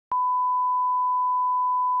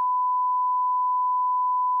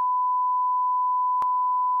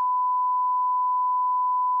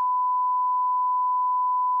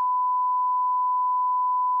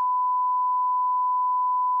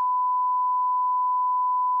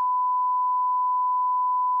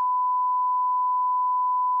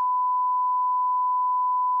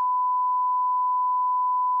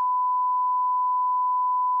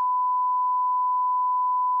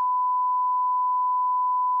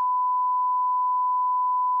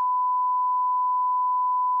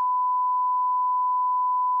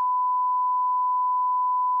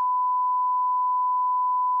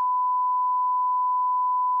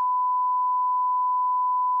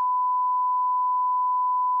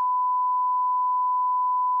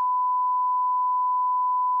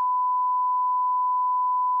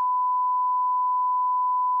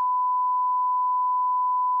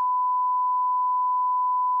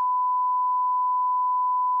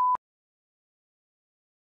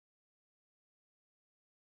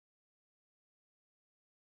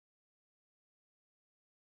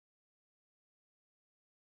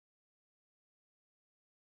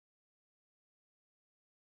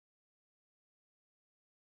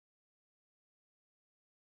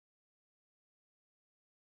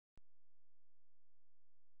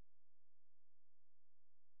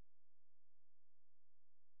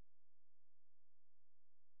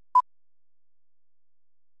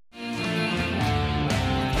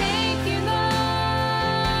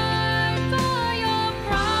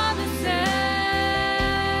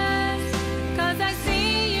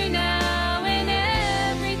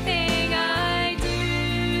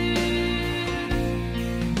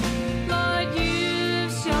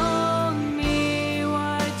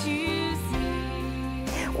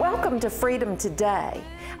Welcome to Freedom Today.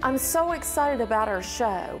 I'm so excited about our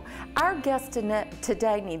show. Our guest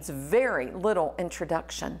today needs very little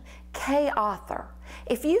introduction. Kay Aurthur.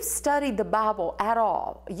 If you've studied the Bible at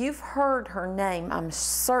all, you've heard her name, I'm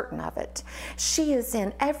certain of it. She is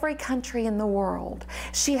in every country in the world.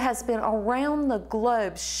 She has been around the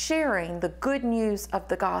globe sharing the good news of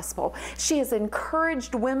the gospel. She has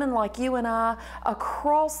encouraged women like you and I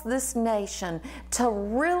across this nation to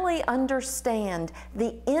really understand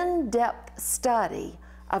the in-depth study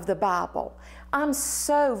of the Bible. I'm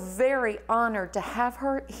so very honored to have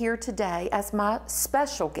her here today as my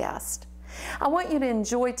special guest. I want you to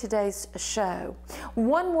enjoy today's show.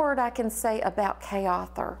 One word I can say about Kay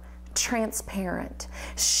Aurthur: transparent.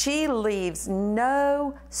 She leaves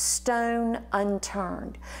no stone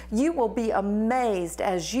unturned. You will be amazed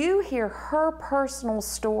as you hear her personal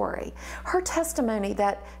story, her testimony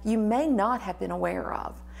that you may not have been aware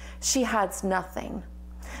of. She hides nothing.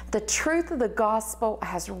 The truth of the gospel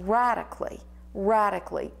has radically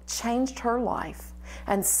changed her life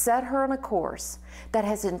and set her on a course that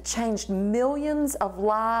has changed millions of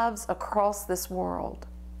lives across this world.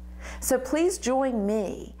 So please join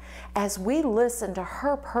me as we listen to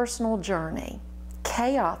her personal journey.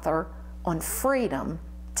 Kay Aurthur on Freedom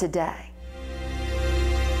Today.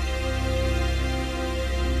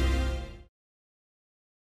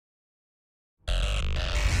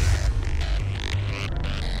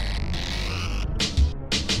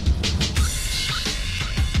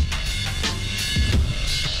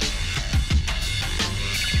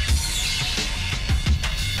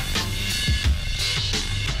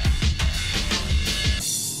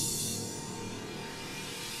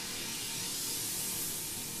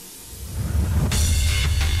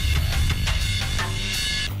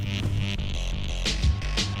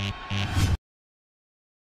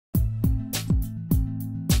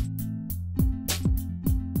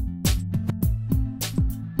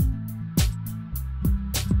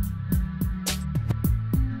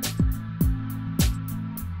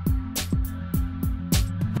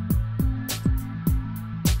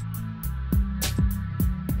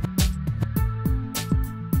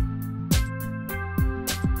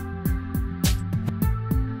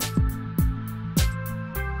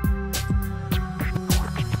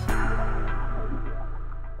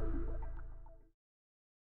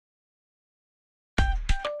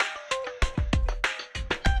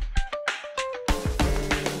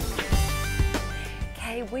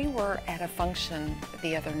 We were at a function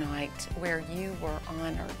the other night where you were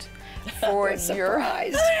honored for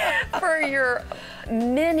your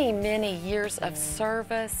many years of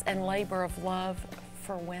service and labor of love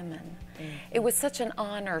for women. It was such an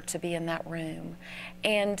honor to be in that room,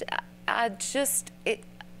 and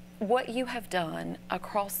what you have done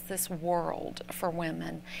across this world for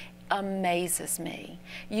women amazes me.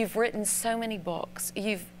 You've written so many books.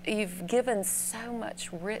 You've given so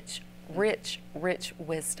much rich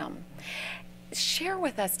wisdom. Share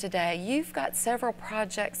with us today, you've got several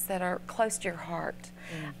projects that are close to your heart,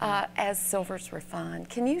 as Silver's Refined.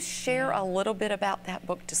 Can you share a little bit about that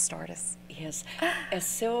book to start us? Yes, As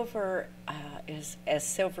Silver is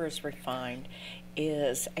Refined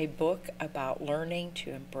is a book about learning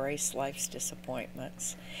to embrace life's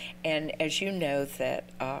disappointments. And as you know that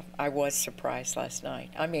I was surprised last night.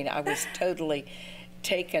 I mean, I was totally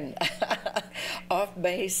taken off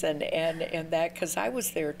base and that, because I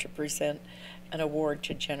was there to present an award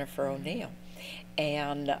to Jennifer O'Neill.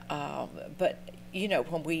 And but you know,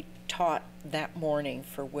 when we taught that morning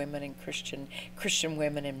for women and Christian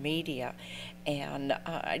women in media, and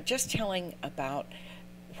just telling about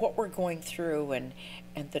what we're going through and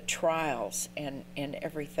the trials and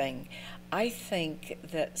everything, I think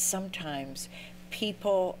that sometimes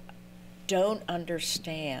people don't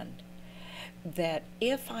understand that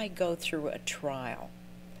if I go through a trial,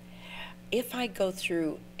 if I go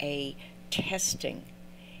through a testing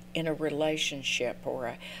in a relationship or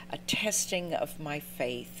a testing of my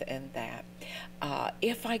faith and that,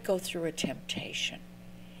 if I go through a temptation,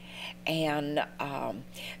 and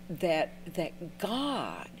that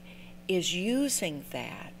God is using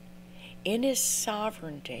that in His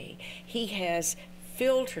sovereignty. He has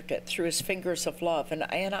filtered it through His fingers of love,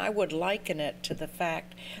 and I would liken it to the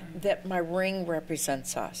fact that my ring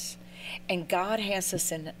represents us, and God has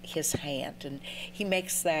us in His hand, and He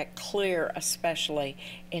makes that clear, especially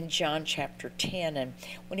in John chapter 10, and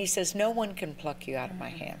when He says, "No one can pluck you out of my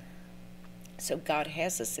hand." So God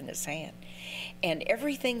has us in His hand, and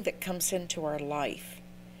everything that comes into our life,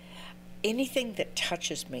 anything that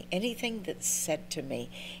touches me, anything that's said to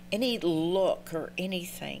me, any look or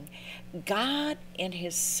anything, God in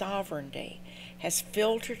His sovereignty has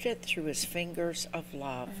filtered it through his fingers of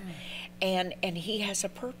love, and he has a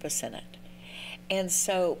purpose in it. And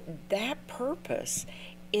so that purpose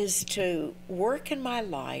is to work in my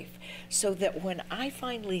life so that when I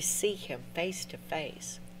finally see him face to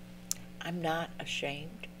face, I'm not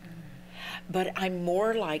ashamed, but I'm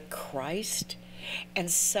more like Christ, and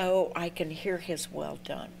so I can hear his well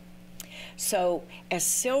done. So as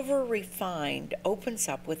Silver Refined opens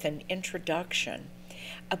up with an introduction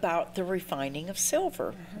about the refining of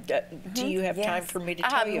silver. Do you have time for me to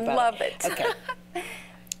tell you about it? I love it. Okay.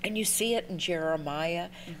 And you see it in Jeremiah,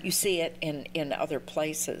 you see it in other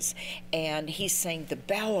places. And he's saying the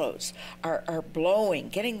bellows are blowing,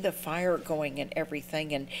 getting the fire going and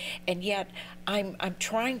everything. And yet I'm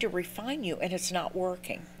trying to refine you and it's not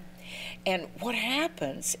working. And what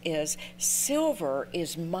happens is silver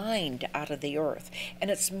is mined out of the earth and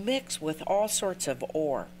it's mixed with all sorts of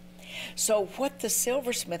ore. So what the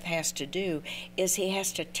silversmith has to do is he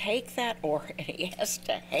has to take that ore and he has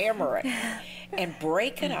to hammer it and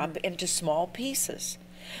break it up into small pieces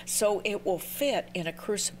so it will fit in a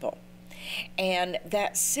crucible. And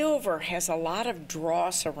that silver has a lot of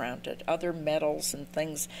dross around it, other metals and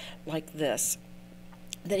things like this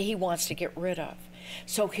that he wants to get rid of.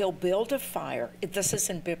 So he'll build a fire. This is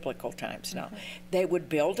in biblical times now. They would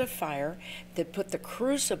build a fire, they'd put the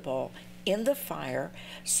crucible in the fire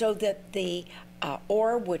so that the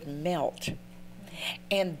ore would melt.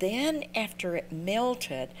 And then after it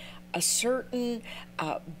melted, a certain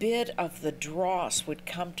bit of the dross would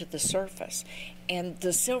come to the surface, and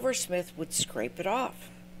the silversmith would scrape it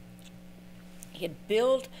off. He'd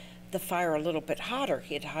build the fire a little bit hotter.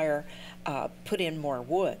 He'd put in more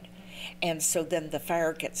wood. And so then the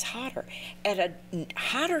fire gets hotter. At a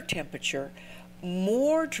hotter temperature,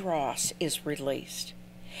 more dross is released.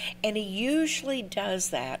 And he usually does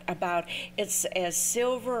that it's as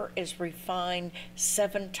silver is refined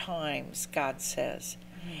 7 times, God says,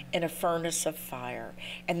 in a furnace of fire.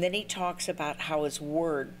 And then he talks about how his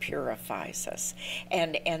word purifies us.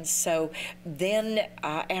 And so then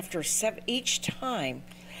after each time,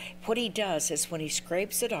 what he does is when he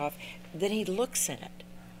scrapes it off, then he looks in it.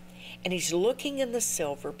 And he's looking in the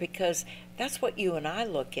silver because that's what you and I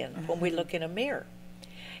look in when we look in a mirror.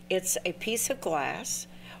 It's a piece of glass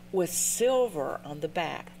with silver on the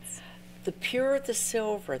back. The purer the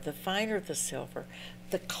silver, the finer the silver,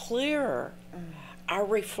 the clearer our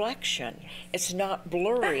reflection. It's not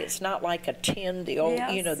blurry. It's not like a tin, the old,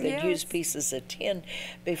 they'd use pieces of tin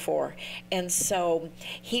before. And so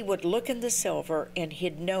he would look in the silver and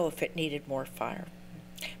he'd know if it needed more fire,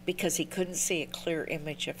 because he couldn't see a clear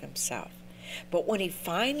image of himself. But when he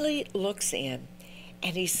finally looks in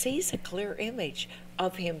and he sees a clear image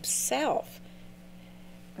of himself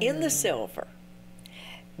in the silver,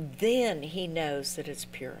 then he knows that it's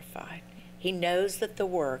purified. He knows that the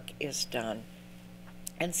work is done.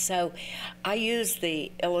 And so I use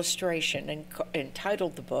the illustration and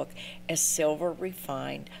entitled the book as Silver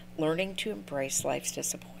Refined, Learning to Embrace Life's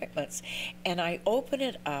Disappointments. And I open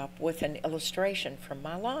it up with an illustration from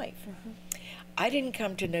my life. I didn't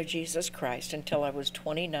come to know Jesus Christ until I was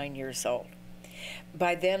 29 years old.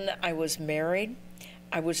 By then I was married.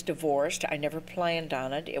 I was divorced. I never planned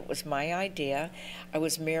on it. It was my idea. I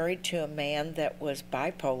was married to a man that was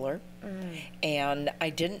bipolar, and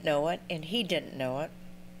I didn't know it, and he didn't know it.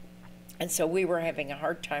 And so we were having a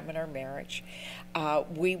hard time in our marriage.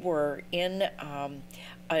 We were in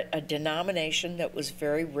a denomination that was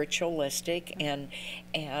very ritualistic,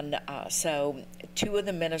 and so 2 of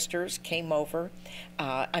the ministers came over.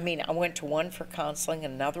 I went to one for counseling,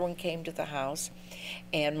 and another one came to the house.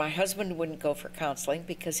 And my husband wouldn't go for counseling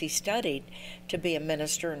because he studied to be a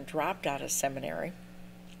minister and dropped out of seminary.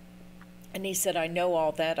 And he said, I know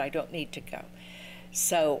all that, I don't need to go.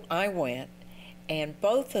 So I went. And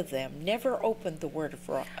both of them never opened the Word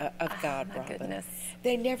of God, Robin. Goodness.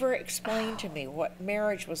 They never explained to me what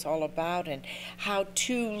marriage was all about and how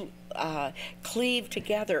to cleave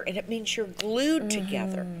together. And it means you're glued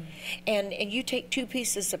together. And you take 2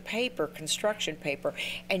 pieces of paper, construction paper,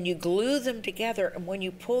 and you glue them together. And when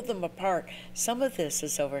you pull them apart, some of this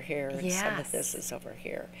is over here and some of this is over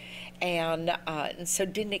here. And so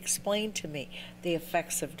didn't explain to me the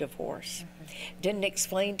effects of divorce. Didn't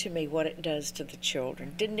explain to me what it does to the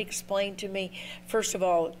children. Didn't explain to me, first of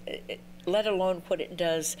all, let alone what it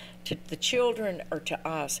does to the children or to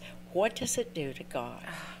us. What does it do to God?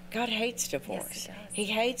 God hates divorce. Yes, he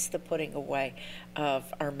hates the putting away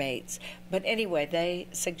of our mates. But anyway, they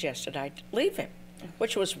suggested I leave him,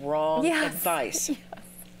 which was wrong advice.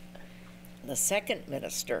 The second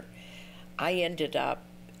minister, I ended up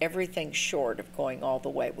everything short of going all the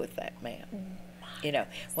way with that man. You know,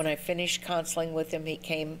 when I finished counseling with him, he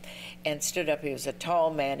came and stood up. He was a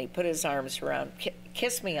tall man. He put his arms around,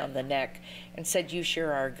 kissed me on the neck, and said, "You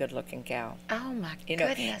sure are a good-looking gal." Oh, my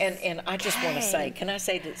goodness. And I just want to say, can I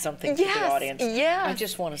say something to the audience? Yes. I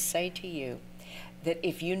just want to say to you that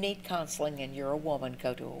if you need counseling and you're a woman,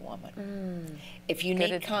 go to a woman. If you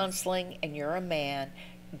need counseling and you're a man,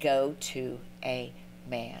 go to a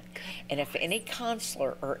man. And if any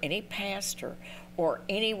counselor or any pastor or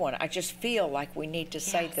anyone, I just feel like we need to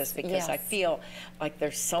say this, because I feel like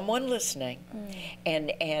there's someone listening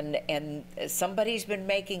and somebody's been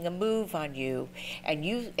making a move on you,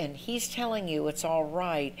 and he's telling you it's all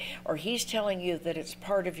right, or he's telling you that it's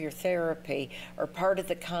part of your therapy or part of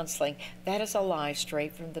the counseling. That is a lie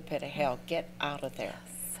straight from the pit of hell. Get out of there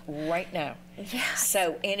right now. Yes.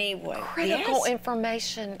 So anyway, critical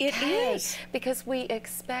information. It is, because we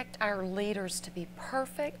expect our leaders to be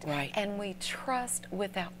perfect, right, and we trust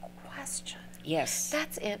without question. Yes,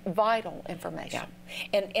 that's vital information.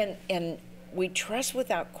 Yeah, and we trust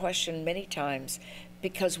without question many times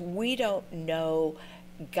because we don't know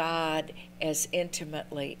God as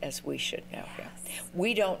intimately as we should know Him.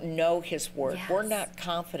 We don't know His Word. We're not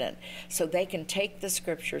confident. So they can take the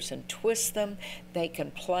Scriptures and twist them. They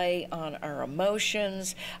can play on our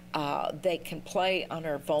emotions. They can play on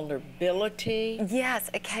our vulnerability.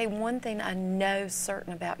 Yes. Okay, one thing I know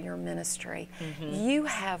certain about your ministry, you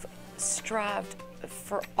have strived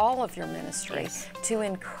for all of your ministry to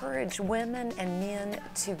encourage women and men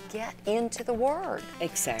to get into the Word.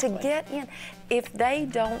 Exactly. To get in. If they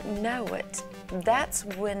don't know it, that's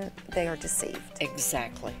when they are deceived.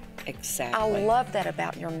 Exactly. Exactly. I love that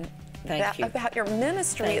about your about your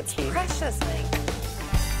ministry. It's precious.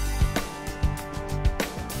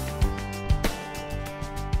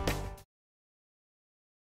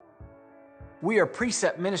 We are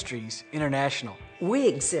Precept Ministries International. We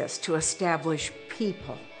exist to establish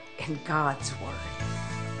people in God's Word.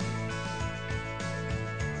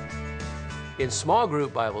 In small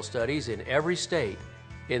group Bible studies in every state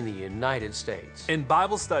in the United States. In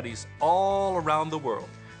Bible studies all around the world.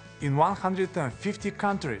 In 150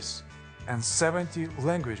 countries and 70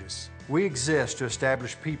 languages. We exist to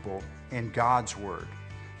establish people in God's Word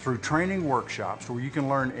through training workshops where you can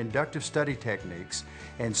learn inductive study techniques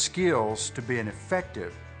and skills to be an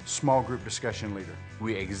effective small group discussion leader.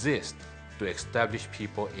 We exist to establish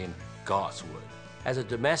people in God's Word. As a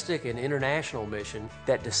domestic and international mission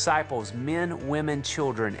that disciples men, women,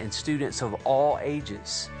 children, and students of all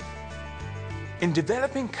ages. In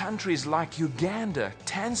developing countries like Uganda,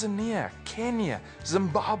 Tanzania, Kenya,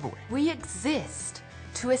 Zimbabwe. We exist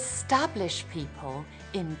to establish people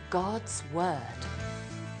in God's Word.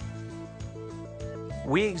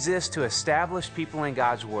 We exist to establish people in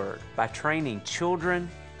God's Word by training children,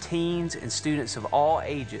 teens, and students of all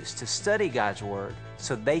ages to study God's Word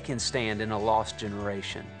so they can stand in a lost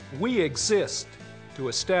generation. We exist to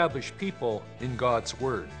establish people in God's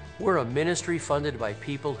Word. We're a ministry funded by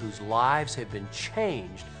people whose lives have been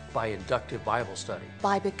changed by inductive Bible study.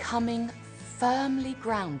 By becoming firmly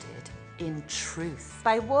grounded in truth.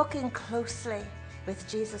 By walking closely with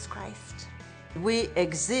Jesus Christ. We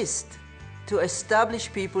exist to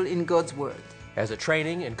establish people in God's Word. As a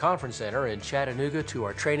training and conference center in Chattanooga to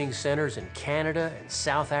our training centers in Canada and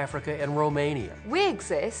South Africa and Romania. We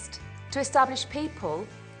exist to establish people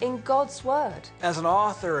in God's Word. As an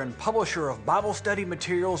author and publisher of Bible study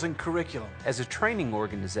materials and curriculum. As a training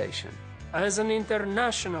organization. As an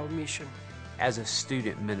international mission. As a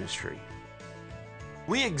student ministry.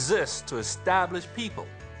 We exist to establish people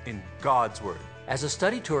in God's Word. As a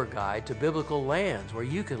study tour guide to biblical lands where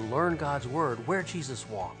you can learn God's Word where Jesus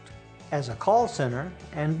walked. As a call center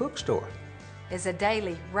and bookstore. As a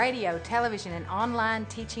daily radio, television, and online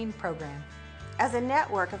teaching program. As a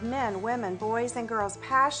network of men, women, boys, and girls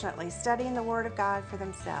passionately studying the Word of God for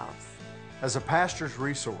themselves. As a pastor's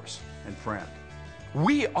resource and friend.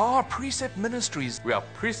 We are Precept Ministries. We are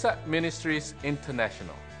Precept Ministries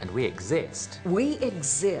International. And we exist. We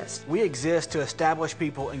exist. We exist to establish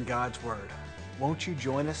people in God's Word. Won't you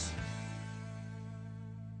join us?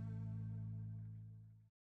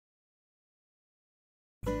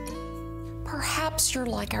 Perhaps you're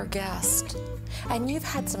like our guest, and you've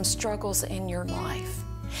had some struggles in your life,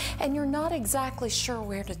 and you're not exactly sure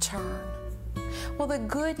where to turn. Well, the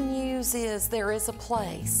good news is there is a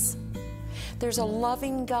place. There's a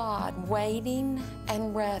loving God waiting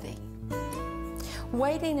and ready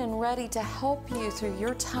to help you through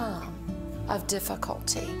your time of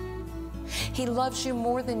difficulty. He loves you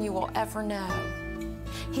more than you will ever know.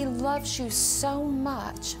 He loves you so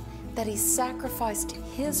much that He sacrificed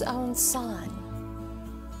His own Son.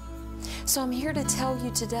 So I'm here to tell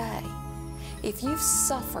you today, if you've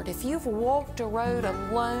suffered, if you've walked a road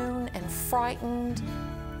alone and frightened,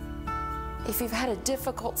 if you've had a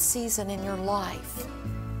difficult season in your life,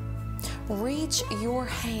 reach your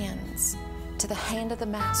hands to the hand of the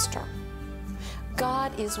Master.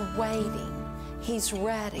 God is waiting. He's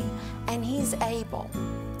ready, and He's able.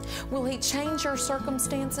 Will He change your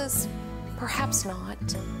circumstances? Perhaps not.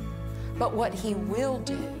 But what He will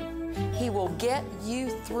do, He will get you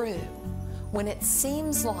through when it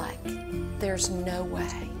seems like there's no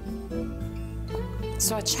way.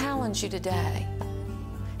 So I challenge you today,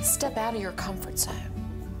 step out of your comfort zone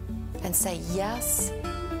and say yes,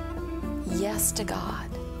 yes to God,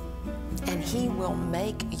 and He will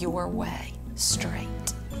make your way straight.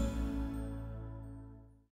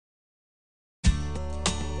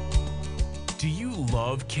 Do you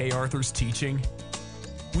love Kay Aurthur's teaching?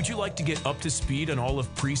 Would you like to get up to speed on all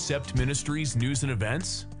of Precept Ministries' news and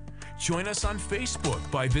events? Join us on Facebook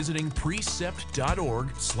by visiting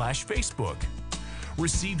precept.org/Facebook.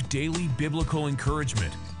 Receive daily biblical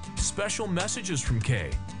encouragement, special messages from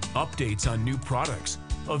Kay, updates on new products,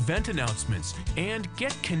 event announcements, and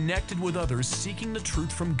get connected with others seeking the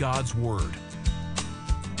truth from God's Word.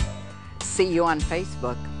 See you on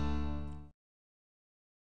Facebook.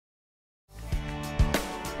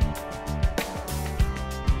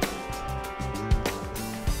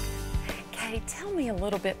 Kay, tell me a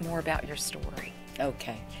little bit more about your story.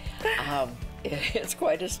 Okay. It's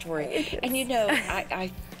quite a story. And you know,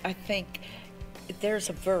 I think there's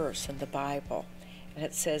a verse in the Bible, and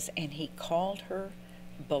it says, and He called her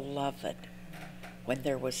beloved when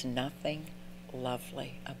there was nothing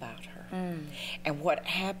lovely about her. And what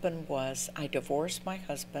happened was I divorced my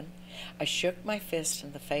husband. I shook my fist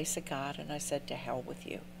in the face of God, and I said, to hell with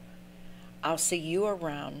you. I'll see you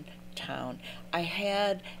around town. I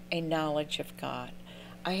had a knowledge of God.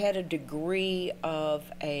 I had a degree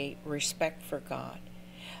of a respect for God,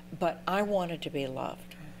 but I wanted to be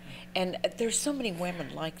loved. And there's so many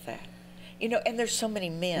women like that. You know, and there's so many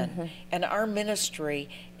men. And our ministry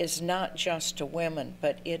is not just to women,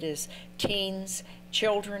 but it is teens,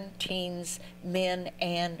 children, teens, men,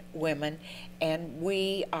 and women. And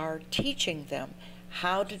we are teaching them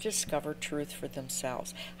how to discover truth for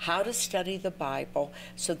themselves, how to study the Bible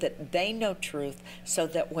so that they know truth, so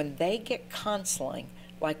that when they get counseling,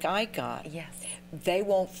 like I got, they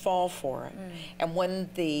won't fall for it. And when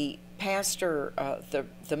the pastor,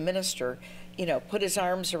 the minister, you know, put his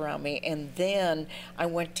arms around me, and then I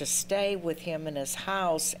went to stay with him in his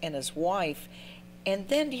house and his wife, and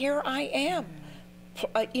then here I am,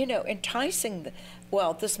 you know, enticing,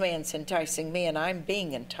 well, this man's enticing me, and I'm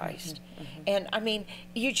being enticed. And I mean,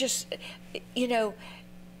 you just, you know,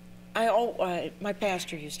 my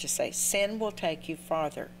pastor used to say, sin will take you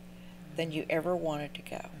farther than you ever wanted to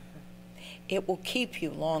go. It will keep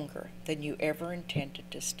you longer than you ever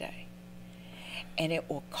intended to stay. And it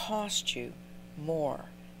will cost you more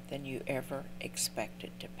than you ever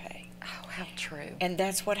expected to pay. Oh, how true. And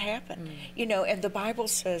that's what happened. You know, and the Bible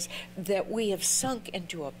says that we have sunk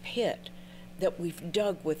into a pit that we've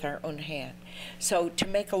dug with our own hand. So to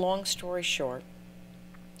make a long story short,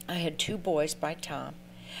 I had 2 boys by Tom.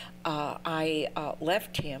 I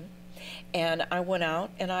left him, and I went out,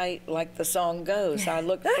 and I, like the song goes, I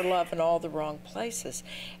looked for love in all the wrong places.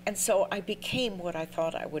 And so I became what I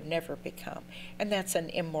thought I would never become, and that's an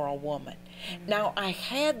immoral woman. Now, I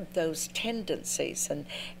had those tendencies and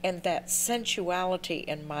that sensuality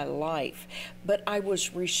in my life, but I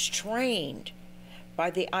was restrained by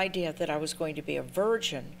the idea that I was going to be a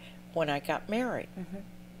virgin when I got married.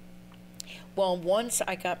 Well, once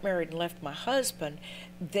I got married and left my husband,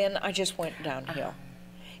 then I just went downhill.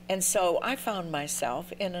 And so I found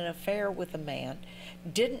myself in an affair with a man,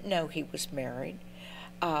 didn't know he was married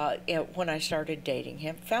when I started dating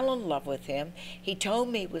him, fell in love with him. He told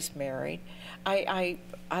me he was married. I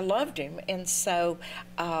loved him, and so,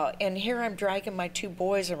 and here I'm dragging my 2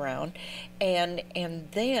 boys around, and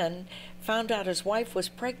then found out his wife was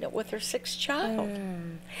pregnant with her 6th child.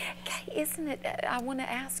 Okay, isn't it, I want to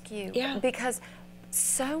ask you, because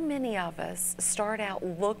so many of us start out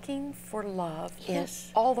looking for love in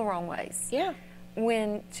all the wrong ways.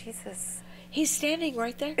 When Jesus, He's standing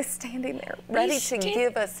right there. Is standing there, ready to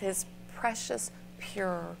give us His precious,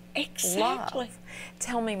 pure love.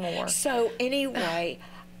 Tell me more. So anyway,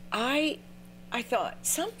 I thought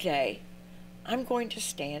someday I'm going to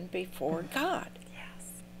stand before God.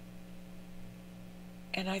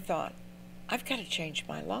 And I thought, I've got to change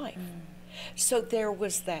my life. So there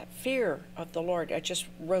was that fear of the Lord. I just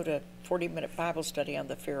wrote a 40-minute Bible study on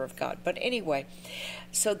the fear of God. But anyway,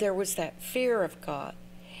 so there was that fear of God.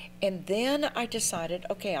 And then I decided,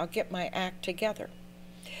 okay, I'll get my act together.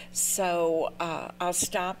 So I'll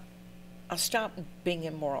stop being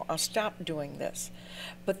immoral. I'll stop doing this.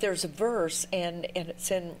 But there's a verse, and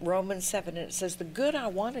it's in Romans 7, and it says, the good I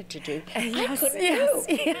wanted to do, I couldn't do.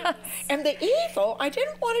 Yes. And the evil I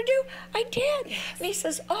didn't want to do, I did. Yes. And he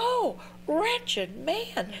says, oh, wretched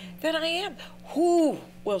man that I am, who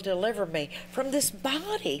will deliver me from this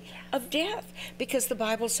body of death? Because the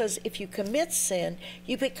Bible says if you commit sin,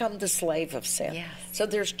 you become the slave of sin. Yes. So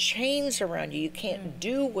there's chains around you. You can't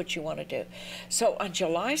do what you want to do. So on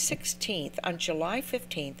July 16th, on July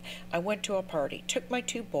 15th, I went to a party, took my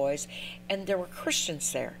 2 boys, and there were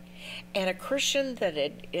Christians there. And a Christian that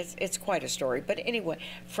it's quite a story, but anyway,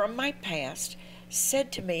 from my past,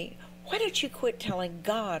 said to me, why don't you quit telling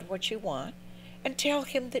God what you want and tell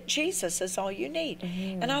him that Jesus is all you need?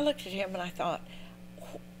 And I looked at him and I thought,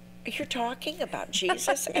 you're talking about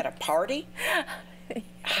Jesus at a party?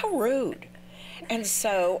 How rude. And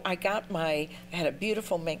so I had a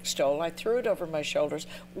beautiful mink stole. I threw it over my shoulders,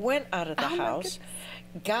 went out of the house,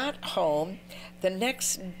 got home. The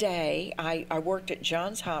next day, I worked at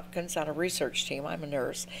Johns Hopkins on a research team. I'm a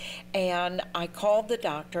nurse. And I called the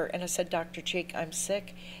doctor and I said, Dr. Cheek, I'm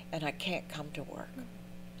sick and I can't come to work.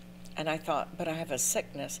 And I thought, but I have a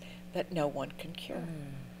sickness that no one can cure.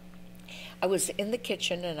 I was in the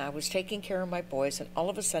kitchen and I was taking care of my boys, and all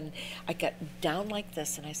of a sudden I got down like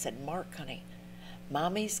this and I said, Mark, honey,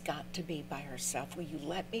 Mommy's got to be by herself. Will you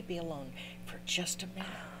let me be alone for just a minute?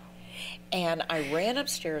 And I ran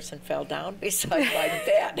upstairs and fell down beside my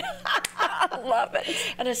bed. I love it.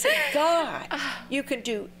 And I said, God, you can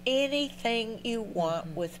do anything you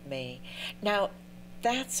want with me. Now,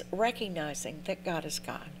 that's recognizing that God is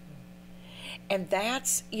God. And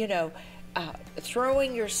that's, you know,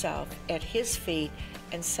 throwing yourself at his feet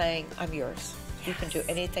and saying, I'm yours. You can do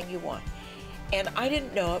anything you want. And I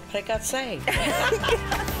didn't know it, but I got saved.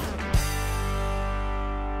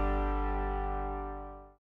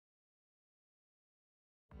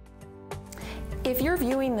 If you're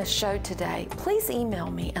viewing this show today, please email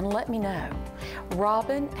me and let me know.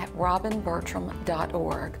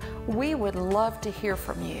 Robin@robinbertram.org. We would love to hear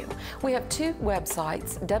from you. We have 2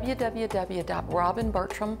 websites,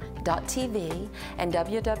 www.robinbertram.tv and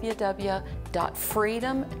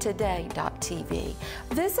www.freedomtoday.tv.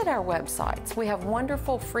 Visit our websites. We have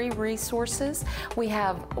wonderful free resources. We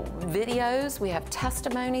have videos. We have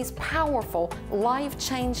testimonies, powerful,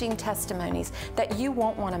 life-changing testimonies that you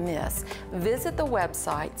won't want to miss. Visit the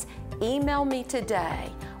websites. Email me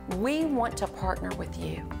today. We want to partner with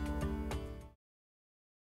you.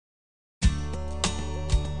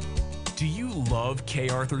 Do you love Kay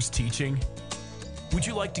Aurthur's teaching? Would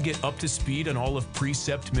you like to get up to speed on all of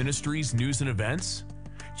Precept Ministries' news and events?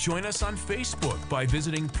 Join us on Facebook by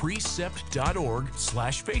visiting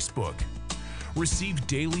precept.org/Facebook. Receive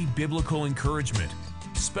daily biblical encouragement,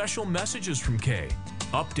 special messages from Kay,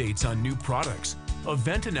 updates on new products,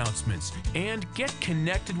 event announcements, and get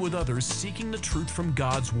connected with others seeking the truth from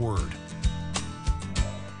God's Word.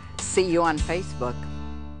 See you on Facebook.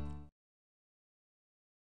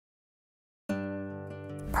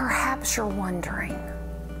 Perhaps you're wondering,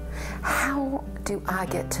 how do I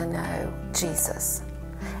get to know Jesus?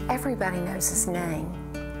 Everybody knows his name.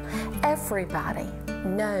 Everybody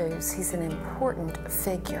knows he's an important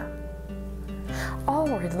figure. All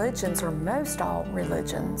religions, or most all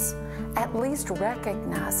religions, at least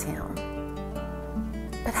recognize him.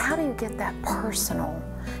 But how do you get that personal,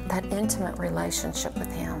 that intimate relationship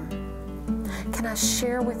with him? Can I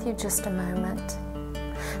share with you just a moment?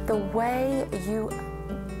 The way you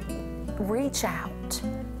reach out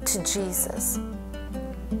to Jesus,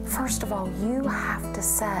 first of all, you have to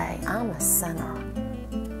say, I'm a sinner.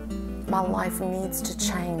 My life needs to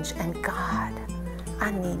change, and God,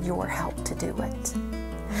 I need your help to do it.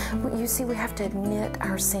 You see, we have to admit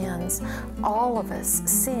our sins. All of us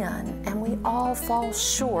sin, and we all fall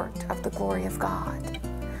short of the glory of God.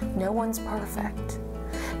 No one's perfect.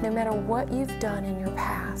 No matter what you've done in your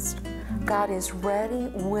past, God is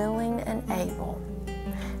ready, willing, and able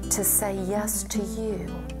to say yes to you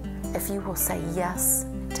if you will say yes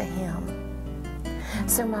to him.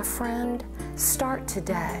 So my friend, start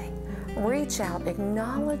today. Reach out,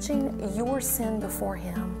 acknowledging your sin before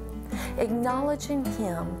him, acknowledging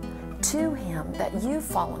him to him that you've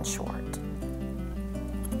fallen short.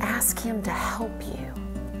 Ask him to help you,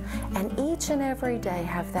 and each and every day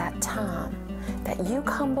have that time that you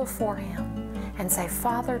come before him and say,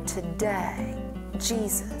 Father, today,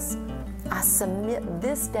 Jesus, I submit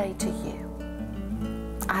this day to you.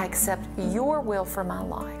 I accept your will for my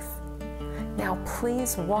life. Now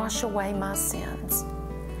please wash away my sins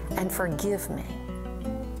and forgive me.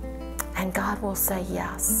 And God will say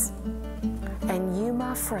yes. And you, my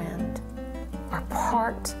my friend, are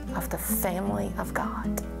part of the family of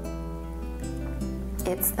God.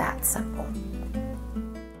 It's that simple.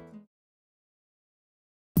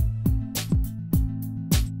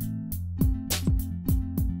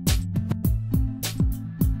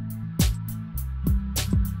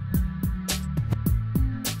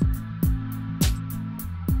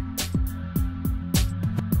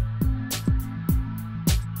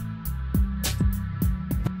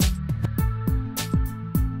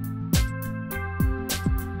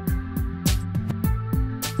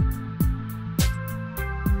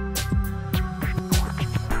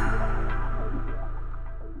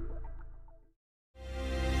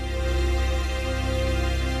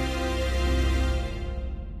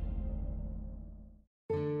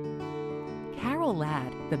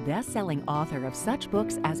 The best-selling author of such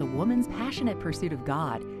books as A Woman's Passionate Pursuit of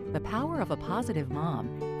God, The Power of a Positive Mom,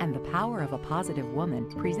 and The Power of a Positive Woman,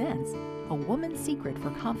 presents A Woman's Secret for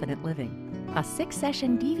Confident Living, a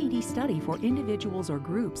 6-session DVD study for individuals or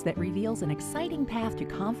groups that reveals an exciting path to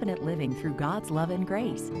confident living through God's love and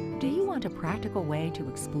grace. Do you want a practical way to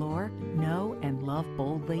explore, know, and love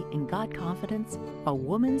boldly in God confidence? A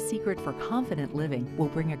Woman's Secret for Confident Living will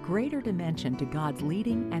bring a greater dimension to God's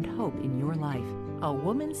leading and hope in your life. A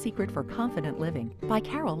Woman's Secret for Confident Living by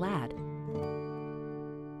Carol Ladd.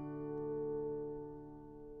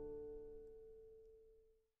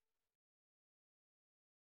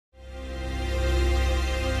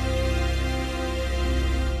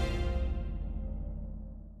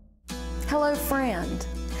 Hello, friend.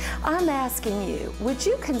 I'm asking you, would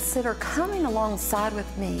you consider coming alongside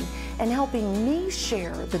with me and helping me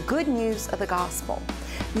share the good news of the gospel?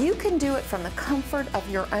 You can do it from the comfort of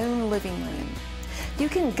your own living room. You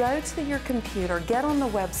can go to your computer, get on the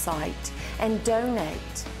website, and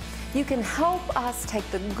donate. You can help us take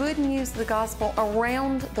the good news of the gospel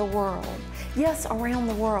around the world. Yes, around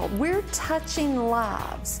the world. We're touching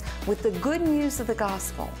lives with the good news of the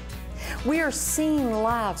gospel. We are seeing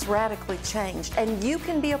lives radically changed, and you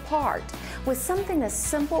can be a part. With something as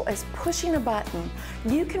simple as pushing a button,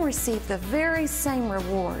 you can receive the very same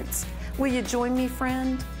rewards. Will you join me,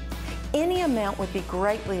 friend? Any amount would be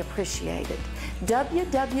greatly appreciated.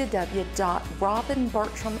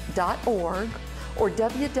 www.robinbertram.org or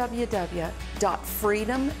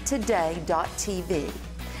www.freedomtoday.tv.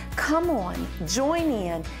 Come on, join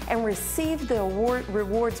in and receive the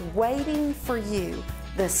rewards waiting for you,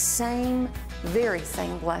 the very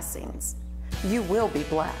same blessings. You will be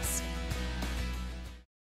blessed.